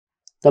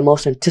The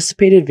most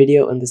anticipated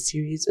video in the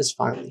series is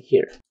finally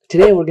here.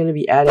 Today we're going to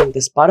be adding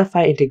the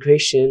Spotify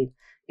integration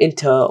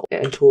into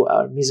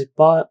our music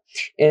bot,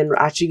 and we're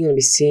actually going to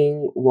be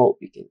seeing what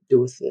we can do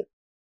with it.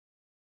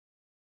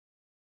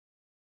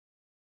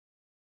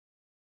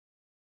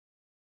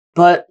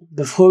 But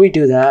before we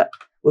do that,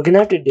 we're going to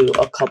have to do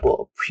a couple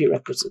of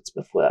prerequisites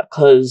before that,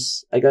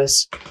 because I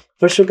guess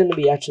first we're going to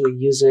be actually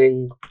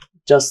using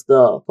just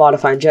the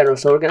Spotify in general.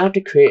 So we're going to have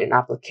to create an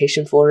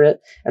application for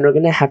it, and we're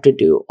going to have to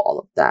do all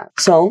of that.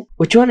 So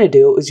what you want to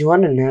do is you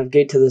want to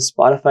navigate to the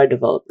Spotify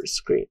developer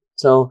screen.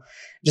 So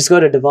just go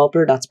to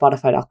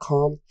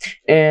developer.spotify.com,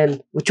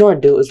 and what you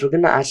want to do is we're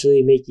going to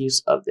actually make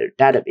use of their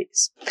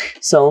database.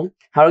 So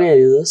how we're going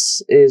to do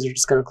this is we're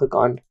just going to click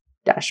on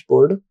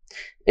dashboard,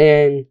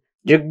 and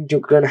you're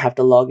going to have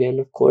to log in,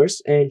 of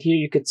course. And here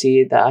you could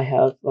see that I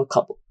have a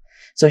couple.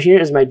 So here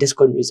is my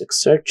Discord music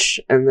search,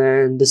 and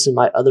then this is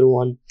my other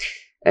one.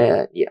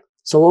 And yeah,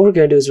 so what we're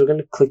going to do is we're going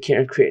to click here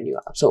and create a new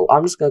app. So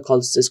I'm just going to call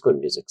this Discord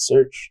music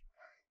search,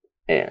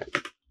 and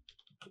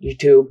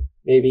YouTube,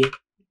 maybe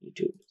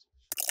YouTube.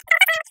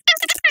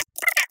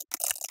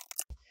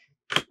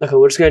 Okay,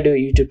 we're just going to do a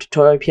YouTube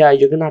tutorial API.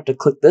 You're going to have to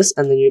click this,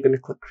 and then you're going to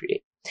click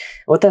create.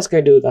 And what that's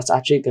going to do, that's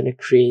actually going to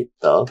create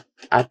the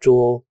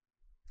actual,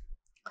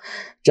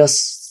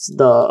 just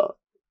the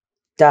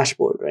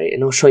dashboard, right?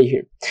 And I'll show you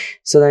here.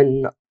 So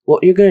then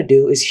what you're going to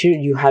do is here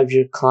you have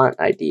your client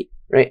ID,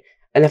 right?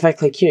 And if I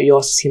click here, you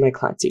also see my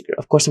client secret.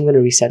 Of course, I'm going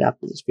to reset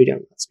after this video.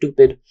 I'm not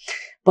stupid.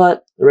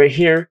 But right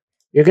here,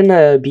 you're going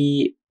to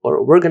be,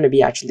 or we're going to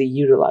be actually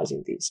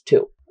utilizing these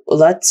too.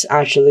 Let's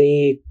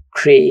actually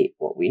create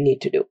what we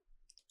need to do.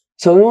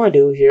 So what we want to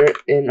do here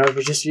in our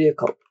Visual Studio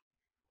Code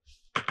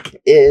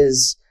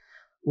is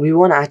we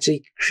want to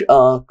actually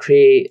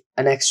create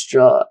an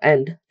extra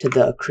end to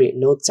the create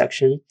node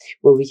section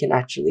where we can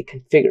actually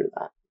configure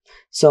that.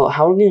 So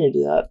how we're going to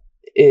do that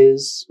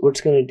is we're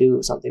just going to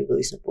do something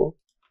really simple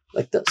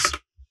like this.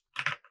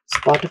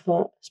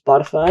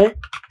 Spotify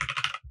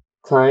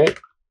client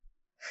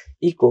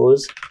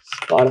equals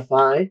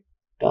Spotify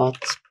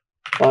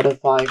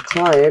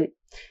client,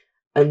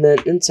 and then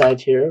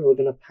inside here we're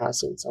going to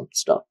pass in some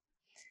stuff.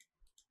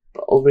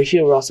 But over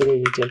here we're also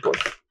going to need to import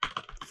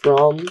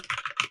from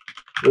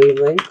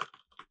wavelength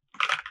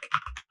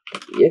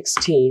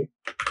ext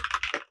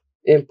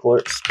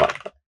import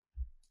Spotify,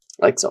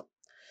 like so.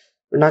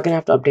 We're not going to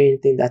have to update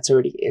anything that's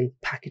already in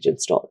package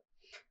installed.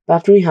 But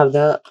after we have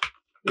that,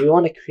 we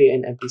want to create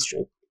an empty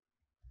string.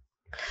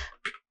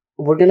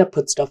 We're going to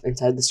put stuff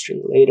inside the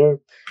string later,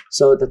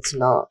 so that's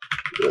not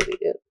really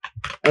it.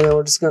 And then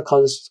we're just going to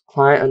call this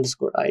client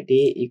underscore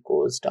ID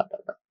equals ...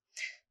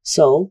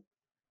 So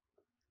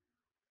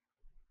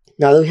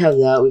now that we have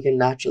that, we can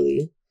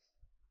naturally,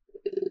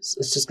 it's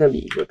just going to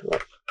be equal to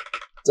it.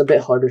 It's a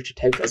bit harder to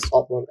type because it's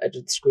all on the edge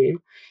of the screen.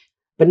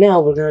 But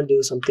now we're going to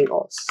do something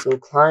else. So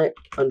client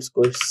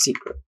underscore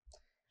secret.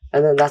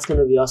 And then that's going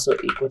to be also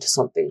equal to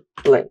something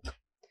blank.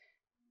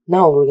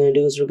 Now what we're going to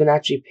do is we're going to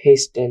actually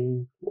paste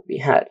in what we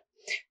had.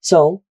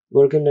 So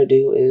what we're going to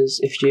do is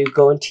if you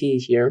go into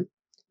here,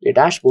 your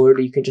dashboard,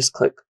 you can just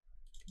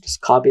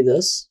copy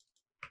this,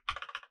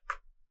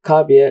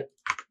 copy it,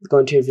 go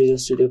into your Visual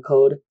Studio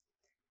Code,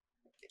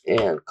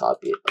 and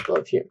copy it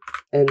above here.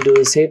 And do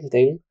the same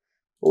thing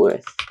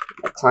with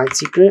my client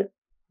secret.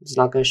 I'm just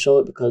not going to show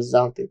it because I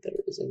don't think there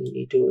is any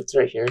need to. It's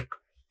right here.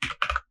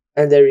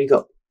 And there you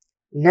go.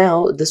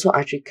 Now this will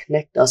actually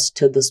connect us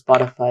to the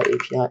Spotify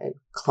API and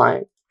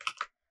client.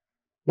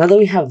 Now that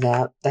we have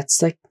that,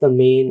 that's like the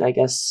main, I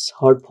guess,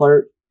 hard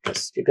part.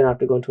 Just you're going to have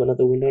to go into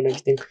another window and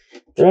everything.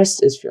 The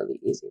rest is fairly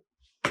easy.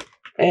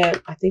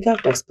 And I think I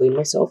have to explain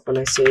myself when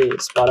I say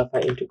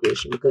Spotify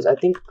integration, because I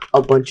think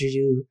a bunch of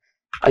you,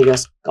 I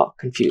guess, got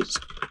confused.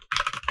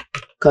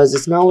 Because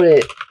it's not what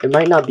it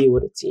might not be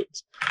what it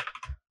seems.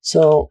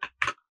 So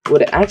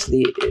what it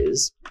actually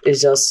is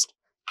just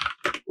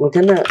we're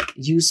gonna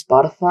use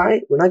Spotify.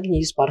 We're not gonna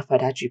use Spotify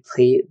to actually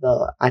play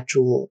the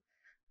actual,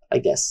 I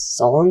guess,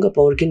 song, but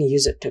we're gonna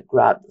use it to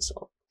grab the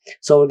song.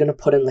 So we're gonna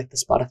put in like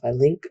the Spotify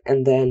link,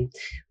 and then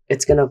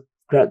it's gonna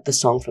grab the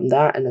song from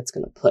that, and it's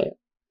gonna play it.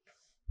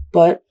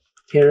 But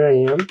here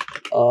I am,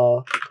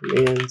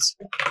 commands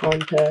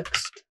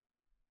context,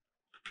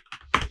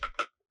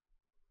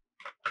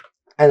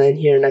 and then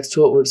here next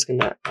to it we're just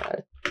gonna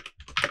add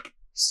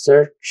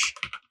search.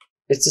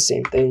 It's the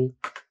same thing,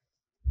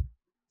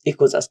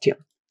 equals str,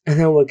 and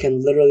then we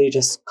can literally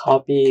just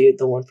copy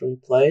the one from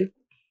play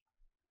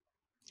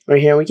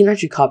right here. We can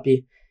actually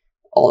copy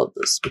all of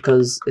this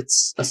because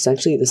it's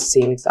essentially the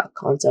same exact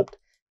concept,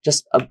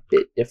 just a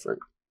bit different.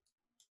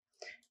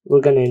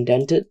 We're gonna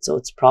indent it so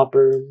it's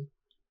proper,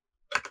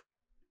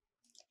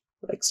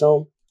 like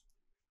so.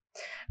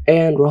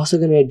 And we're also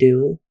gonna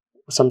do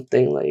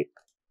something like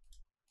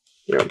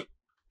here.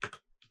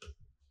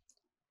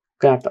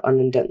 Gonna have to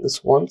unindent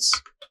this once,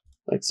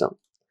 like so.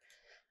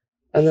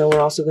 And then we're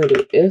also gonna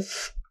do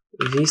if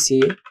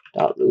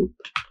vc.loop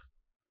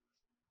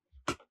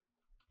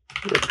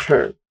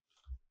return.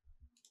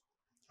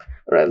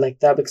 Alright, like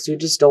that, because we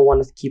just don't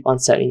want to keep on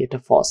setting it to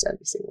false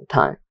every single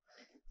time.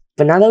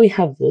 But now that we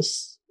have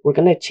this, we're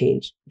gonna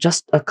change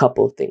just a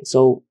couple of things.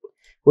 So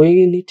what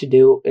you need to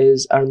do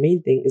is our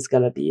main thing is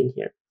gonna be in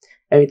here.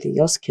 Everything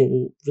else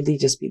can really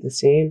just be the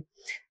same.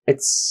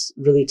 It's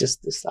really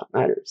just this that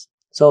matters.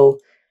 So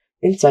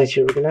inside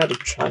here, we're gonna have a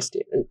try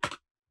statement,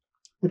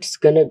 which is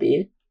gonna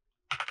be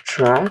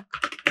track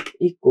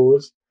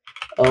equals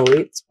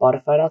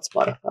Spotify,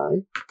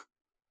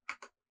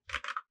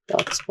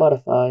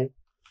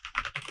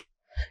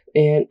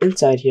 and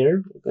inside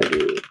here we're gonna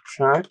do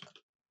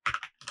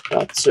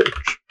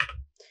track.search,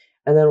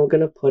 and then we're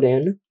gonna put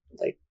in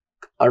like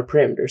our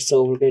parameters.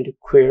 So we're going to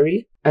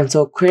query, and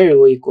so query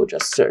will equal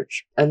just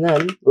search, and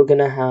then we're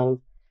gonna have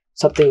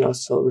something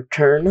else. So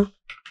return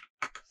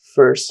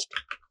first.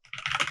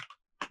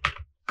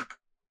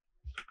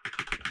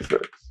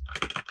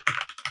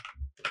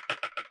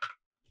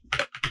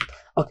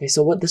 Okay,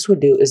 so what this will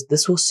do is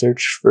this will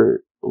search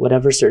for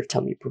whatever search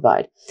term you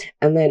provide,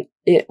 and then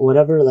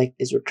whatever like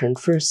is returned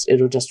first,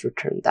 it'll just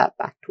return that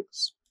back to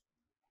us.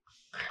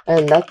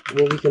 And that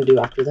what we can do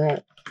after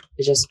that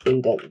is just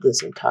indent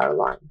this entire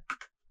line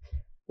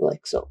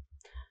like so.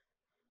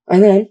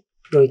 And then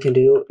what we can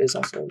do is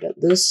also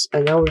indent this,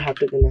 and now we're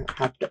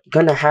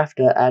gonna have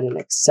to add an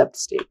accept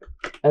statement,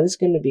 and this is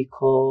gonna be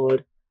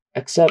called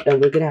accept,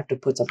 and we're gonna have to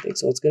put something.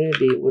 So it's gonna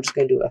be, we're just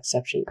gonna do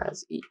exception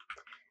as E.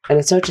 And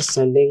instead of just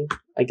sending,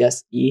 I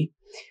guess, E,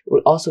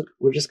 we're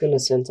just gonna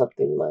send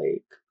something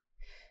like,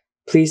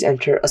 please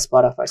enter a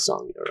Spotify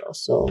song URL.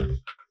 So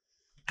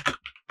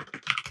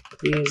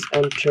please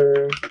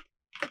enter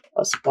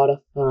a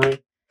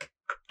Spotify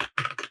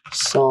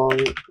song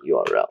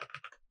URL.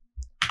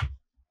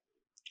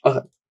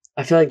 Okay,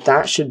 I feel like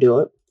that should do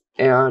it,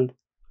 and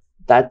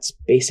that's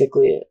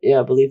basically it.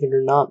 Yeah, believe it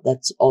or not,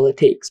 that's all it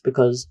takes,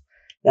 because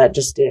that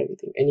just did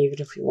everything. And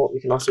even if you want,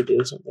 we can also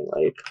do something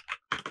like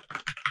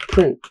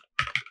print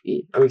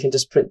E, and we can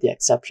just print the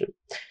exception.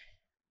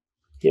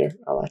 Here,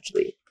 I'll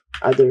actually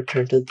either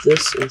return to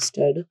this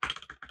instead,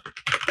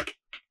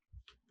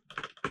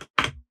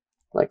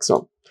 like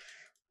so.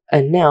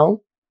 And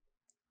now,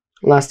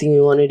 last thing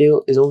we want to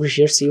do is over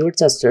here, see where it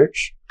says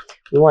search.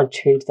 We want to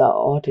change that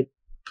all to,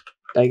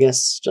 I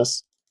guess,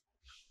 just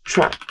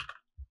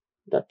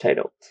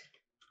track.title.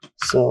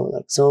 So,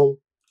 like so.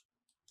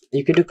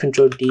 You can do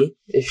Control D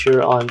if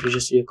you're on Visual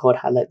Studio Code,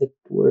 highlight the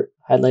word,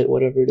 highlight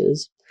whatever it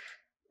is,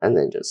 and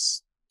then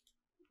just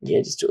do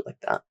it like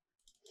that.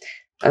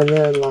 And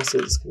then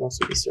lastly, this can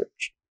also be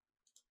search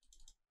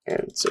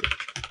and search.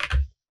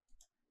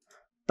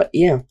 But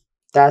yeah,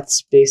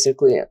 that's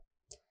basically it.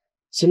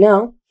 So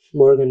now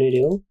what we're gonna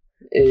do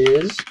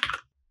is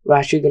we're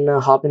actually gonna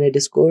hop in a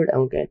Discord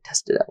and we're gonna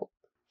test it out.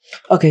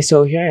 Okay,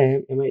 so here I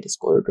am in my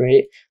Discord,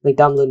 right? Like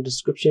down below in the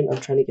description, I'm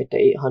trying to get to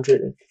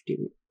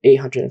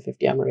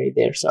 850. I'm already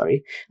there,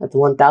 sorry, at the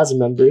 1,000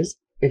 members.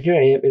 And here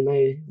I am in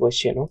my voice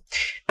channel,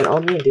 and all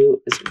I'm gonna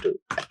do is do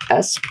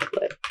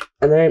play,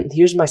 and then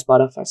here's my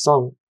Spotify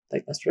song.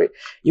 Like that's right.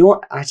 You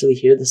won't actually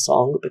hear the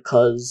song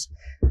because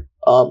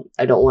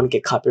I don't want to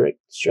get copyright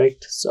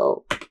striked.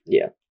 So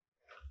yeah,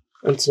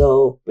 and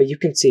so but you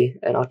can see,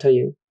 and I'll tell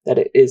you that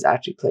it is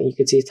actually playing. You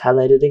can see it's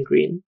highlighted in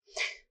green,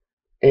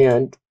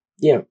 and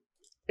yeah,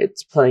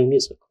 it's playing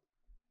music,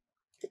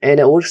 and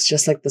it works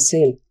just like the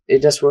same.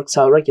 It just works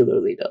how it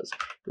regularly does,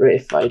 right?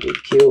 If I do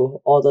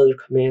Q, all the other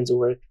commands will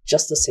work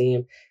just the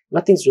same.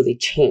 Nothing's really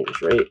changed,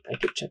 right? I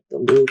could check the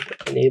loop,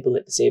 enable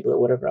it, disable it,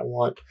 whatever I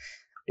want.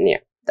 And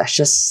yeah, that's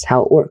just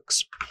how it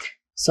works.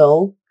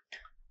 So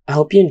I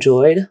hope you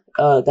enjoyed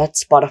that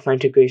Spotify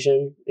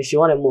integration. If you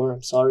wanted more,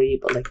 I'm sorry,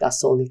 but like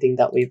that's the only thing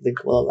that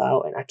Wavelink will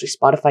allow. And actually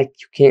Spotify,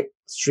 you can't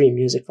stream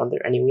music from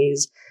there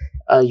anyways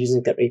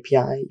using their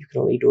API. You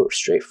can only do it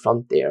straight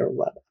from their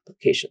web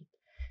application.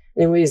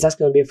 Anyways, that's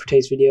going to be it for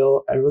today's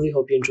video. I really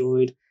hope you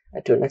enjoyed.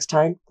 Until next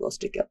time, close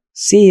to go.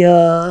 See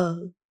ya!